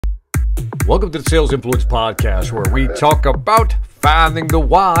Welcome to the Sales Influence Podcast, where we talk about finding the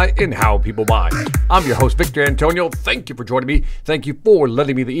why in how people buy. I'm your host, Victor Antonio. Thank you for joining me. Thank you for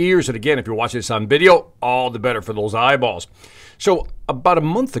lending me the ears. And again, if you're watching this on video, all the better for those eyeballs. So about a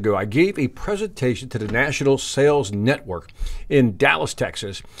month ago, I gave a presentation to the National Sales Network in Dallas,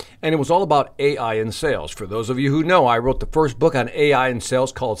 Texas, and it was all about AI in sales. For those of you who know, I wrote the first book on AI in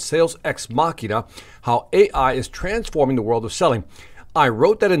sales called Sales Ex Machina, How AI is Transforming the World of Selling. I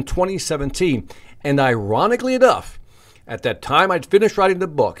wrote that in 2017, and ironically enough, at that time I'd finished writing the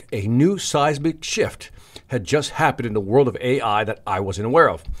book, a new seismic shift had just happened in the world of AI that I wasn't aware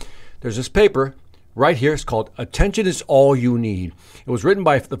of. There's this paper right here. It's called Attention is All You Need. It was written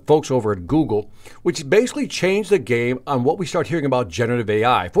by the folks over at Google, which basically changed the game on what we start hearing about generative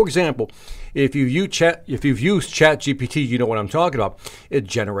AI. For example, if you've used ChatGPT, you know what I'm talking about. It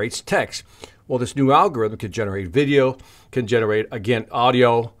generates text. Well, this new algorithm can generate video, can generate, again,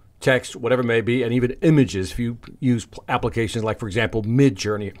 audio, text, whatever it may be, and even images if you use applications like, for example,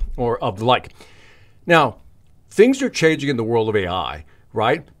 Midjourney or of the like. Now, things are changing in the world of AI,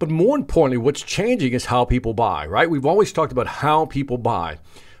 right? But more importantly, what's changing is how people buy, right? We've always talked about how people buy.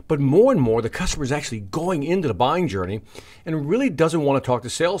 But more and more, the customer is actually going into the buying journey and really doesn't want to talk to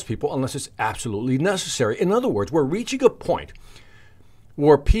salespeople unless it's absolutely necessary. In other words, we're reaching a point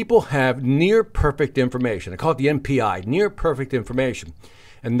where people have near perfect information. I call it the NPI, near perfect information.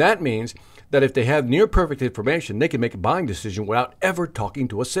 And that means that if they have near perfect information, they can make a buying decision without ever talking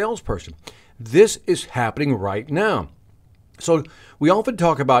to a salesperson. This is happening right now. So we often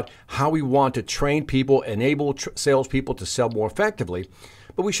talk about how we want to train people, enable salespeople to sell more effectively.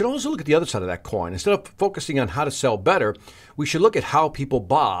 But we should also look at the other side of that coin. Instead of focusing on how to sell better, we should look at how people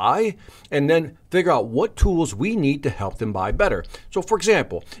buy and then figure out what tools we need to help them buy better. So for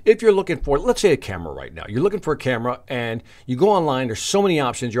example, if you're looking for, let's say, a camera right now. You're looking for a camera and you go online. There's so many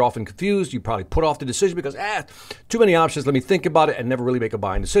options. You're often confused. You probably put off the decision because, too many options. Let me think about it and never really make a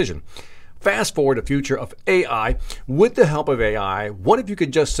buying decision. Fast forward the future of AI. With the help of AI, what if you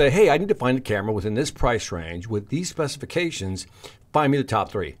could just say, hey, I need to find a camera within this price range with these specifications. Find me the top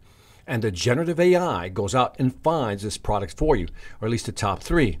three. And the generative AI goes out and finds this product for you, or at least the top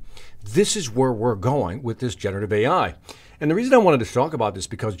three. This is where we're going with this generative AI. And the reason I wanted to talk about this is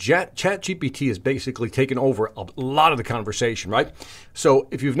because ChatGPT has basically taken over a lot of the conversation, right? So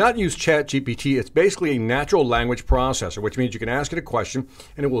if you've not used ChatGPT, it's basically a natural language processor, which means you can ask it a question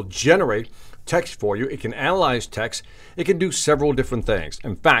and it will generate text for you. It can analyze text. It can do several different things.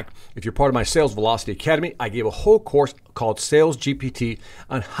 In fact, if you're part of my Sales Velocity Academy, I gave a whole course called Sales GPT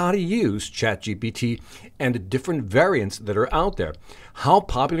on how to use ChatGPT and the different variants that are out there. How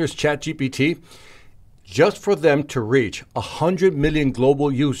popular is ChatGPT? Just for them to reach 100 million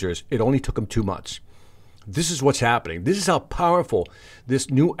global users, it only took them 2 months. This is what's happening. This is how powerful this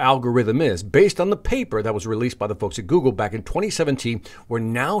new algorithm is. Based on the paper that was released by the folks at Google back in 2017, we're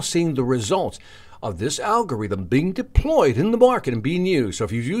now seeing the results of this algorithm being deployed in the market and being used. So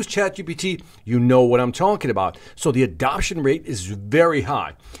if you've used ChatGPT, you know what I'm talking about. So the adoption rate is very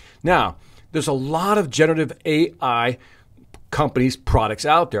high. Now, there's a lot of generative AI companies' products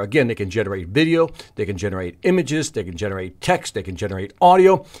out there. Again, they can generate video, they can generate images, they can generate text, they can generate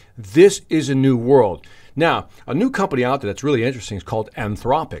audio. This is a new world. Now, a new company out there that's really interesting is called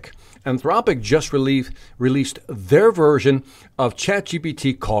Anthropic. Anthropic just released their version of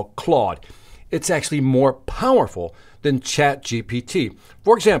ChatGPT called Claude. It's actually more powerful than ChatGPT.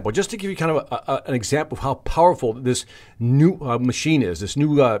 For example, just to give you kind of an example of how powerful this new machine is, this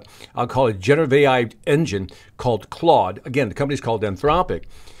new, I'll call it generative AI engine called Claude. Again, the company's called Anthropic.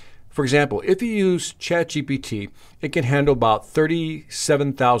 For example, if you use ChatGPT, it can handle about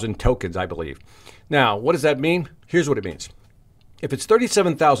 37,000 tokens, I believe. Now, what does that mean? Here's what it means. If it's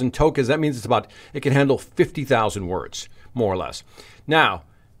 37,000 tokens, that means it can handle 50,000 words, more or less. Now,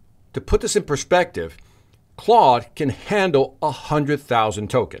 to put this in perspective, Claude can handle 100,000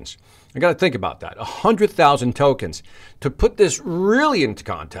 tokens. I got to think about that. 100,000 tokens. To put this really into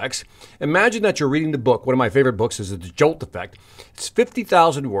context, imagine that you're reading the book. One of my favorite books is The Jolt Effect. It's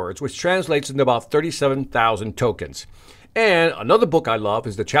 50,000 words, which translates into about 37,000 tokens. And another book I love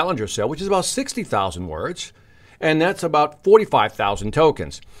is The Challenger Sale, which is about 60,000 words, and that's about 45,000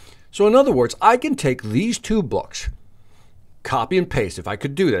 tokens. So in other words, I can take these two books, copy and paste, if I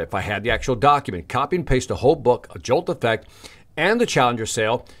could do that, if I had the actual document, copy and paste the whole book, A Jolt Effect, and The Challenger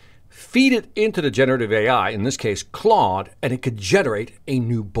Sale, feed it into the generative AI, in this case Claude, and it could generate a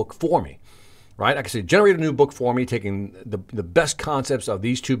new book for me. Right? I can say, generate a new book for me, taking the best concepts of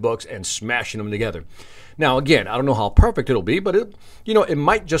these two books and smashing them together. Now, again, I don't know how perfect it'll be, but it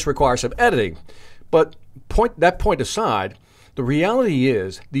might just require some editing. But that point aside, the The reality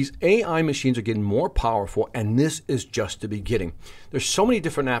is these AI machines are getting more powerful, and this is just the beginning. There's so many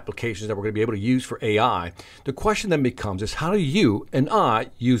different applications that we're going to be able to use for AI. The question then becomes is how do you and I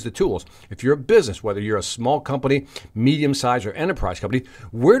use the tools? If you're a business, whether you're a small company, medium-sized, or enterprise company,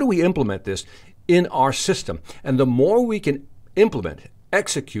 where do we implement this in our system? And the more we can implement,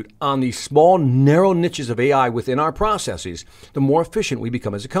 execute on these small, narrow niches of AI within our processes, the more efficient we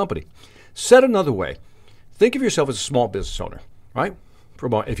become as a company. Said another way, think of yourself as a small business owner, right?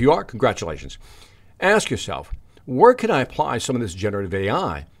 If you are, congratulations. Ask yourself, where can I apply some of this generative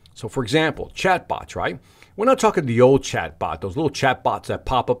AI? So for example, chatbots, right? We're not talking the old chatbot, those little chatbots that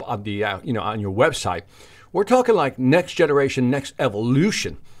pop up on the on your website. We're talking like next generation, next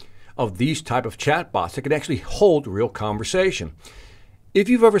evolution of these type of chatbots that can actually hold real conversation. If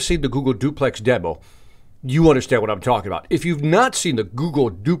you've ever seen the Google Duplex demo, you understand what I'm talking about. If you've not seen the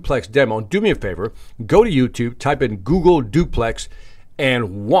Google Duplex demo, do me a favor, go to YouTube, type in Google Duplex,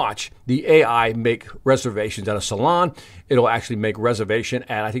 and watch the AI make reservations at a salon. It'll actually make reservation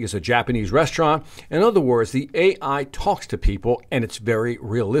at, I think it's a Japanese restaurant. In other words, the AI talks to people, and it's very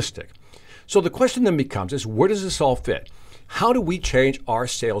realistic. So the question then becomes is, where does this all fit? How do we change our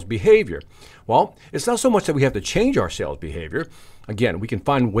sales behavior? Well, it's not so much that we have to change our sales behavior. Again, we can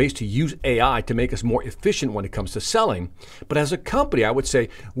find ways to use AI to make us more efficient when it comes to selling. But as a company, I would say,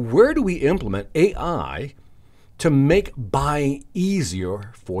 where do we implement AI to make buying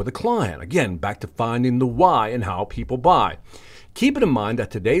easier for the client? Again, back to finding the why and how people buy. Keep it in mind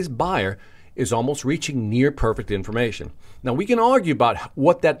that today's buyer is almost reaching near perfect information. Now, we can argue about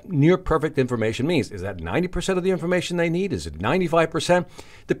what that near perfect information means. Is that 90% of the information they need? Is it 95%?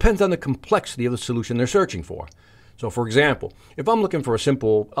 Depends on the complexity of the solution they're searching for. So, for example, if I'm looking for a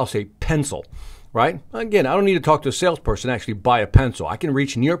simple, I'll say pencil, right? Again, I don't need to talk to a salesperson to actually buy a pencil. I can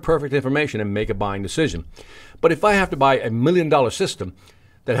reach near perfect information and make a buying decision. But if I have to buy $1 million system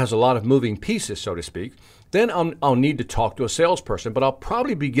that has a lot of moving pieces, so to speak, then I'll need to talk to a salesperson, but I'll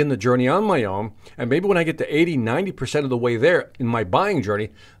probably begin the journey on my own. And maybe when I get to 80, 90% of the way there in my buying journey,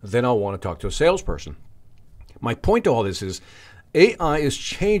 then I'll want to talk to a salesperson. My point to all this is AI is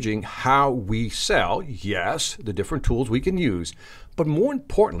changing how we sell. Yes, the different tools we can use, but more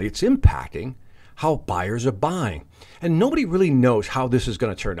importantly, it's impacting how buyers are buying. And nobody really knows how this is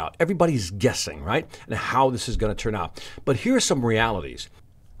going to turn out. Everybody's guessing, right? And how this is going to turn out. But here are some realities.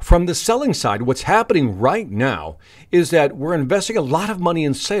 From the selling side, what's happening right now is that we're investing a lot of money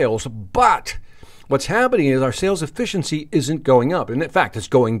in sales, but what's happening is our sales efficiency isn't going up. And in fact, it's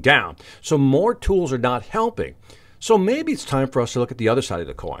going down. So more tools are not helping. So maybe it's time for us to look at the other side of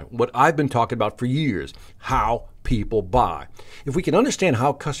the coin, what I've been talking about for years, how people buy. If we can understand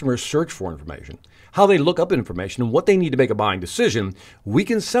how customers search for information, how they look up information, and what they need to make a buying decision, we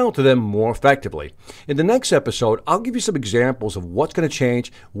can sell to them more effectively. In the next episode, I'll give you some examples of what's going to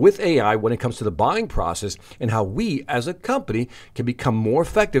change with AI when it comes to the buying process and how we as a company can become more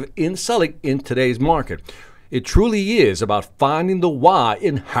effective in selling in today's market. It truly is about finding the why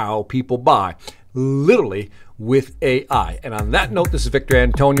in how people buy, literally with AI. And on that note, this is Victor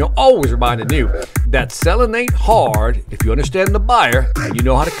Antonio, always reminding you that selling ain't hard if you understand the buyer and you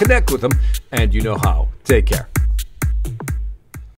know how to connect with them and you know how. Take care.